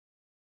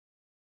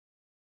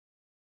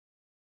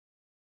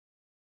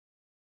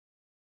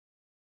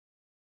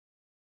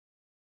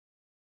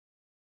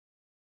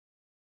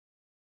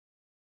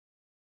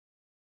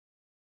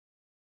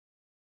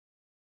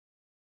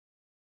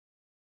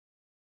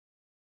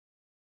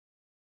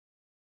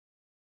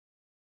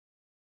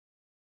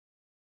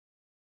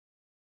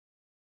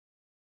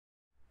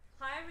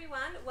Hi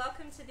everyone,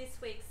 welcome to this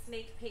week's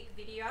sneak peek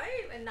video.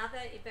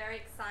 Another very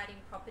exciting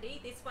property.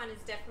 This one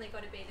has definitely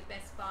got to be the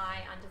best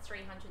buy under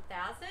 300,000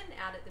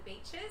 out at the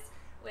beaches.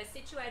 We're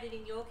situated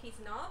in Yorkeys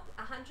Knob,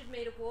 a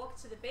 100-metre walk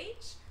to the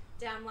beach.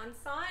 Down one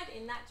side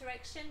in that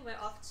direction we're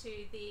off to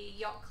the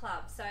yacht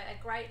club, so a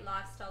great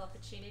lifestyle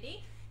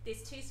opportunity.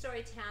 This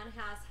two-storey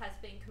townhouse has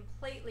been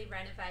completely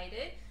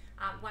renovated.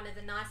 One of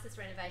the nicest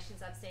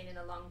renovations I've seen in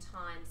a long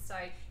time, so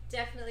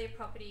definitely a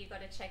property you've got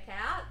to check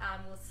out.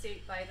 Will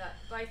suit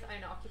both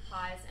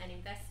owner-occupiers and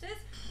investors,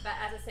 but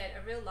as I said,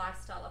 a real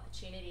lifestyle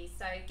opportunity.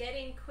 So get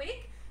in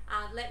quick,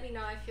 let me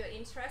know if you're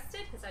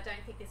interested, because I don't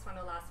think this one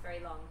will last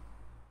very long.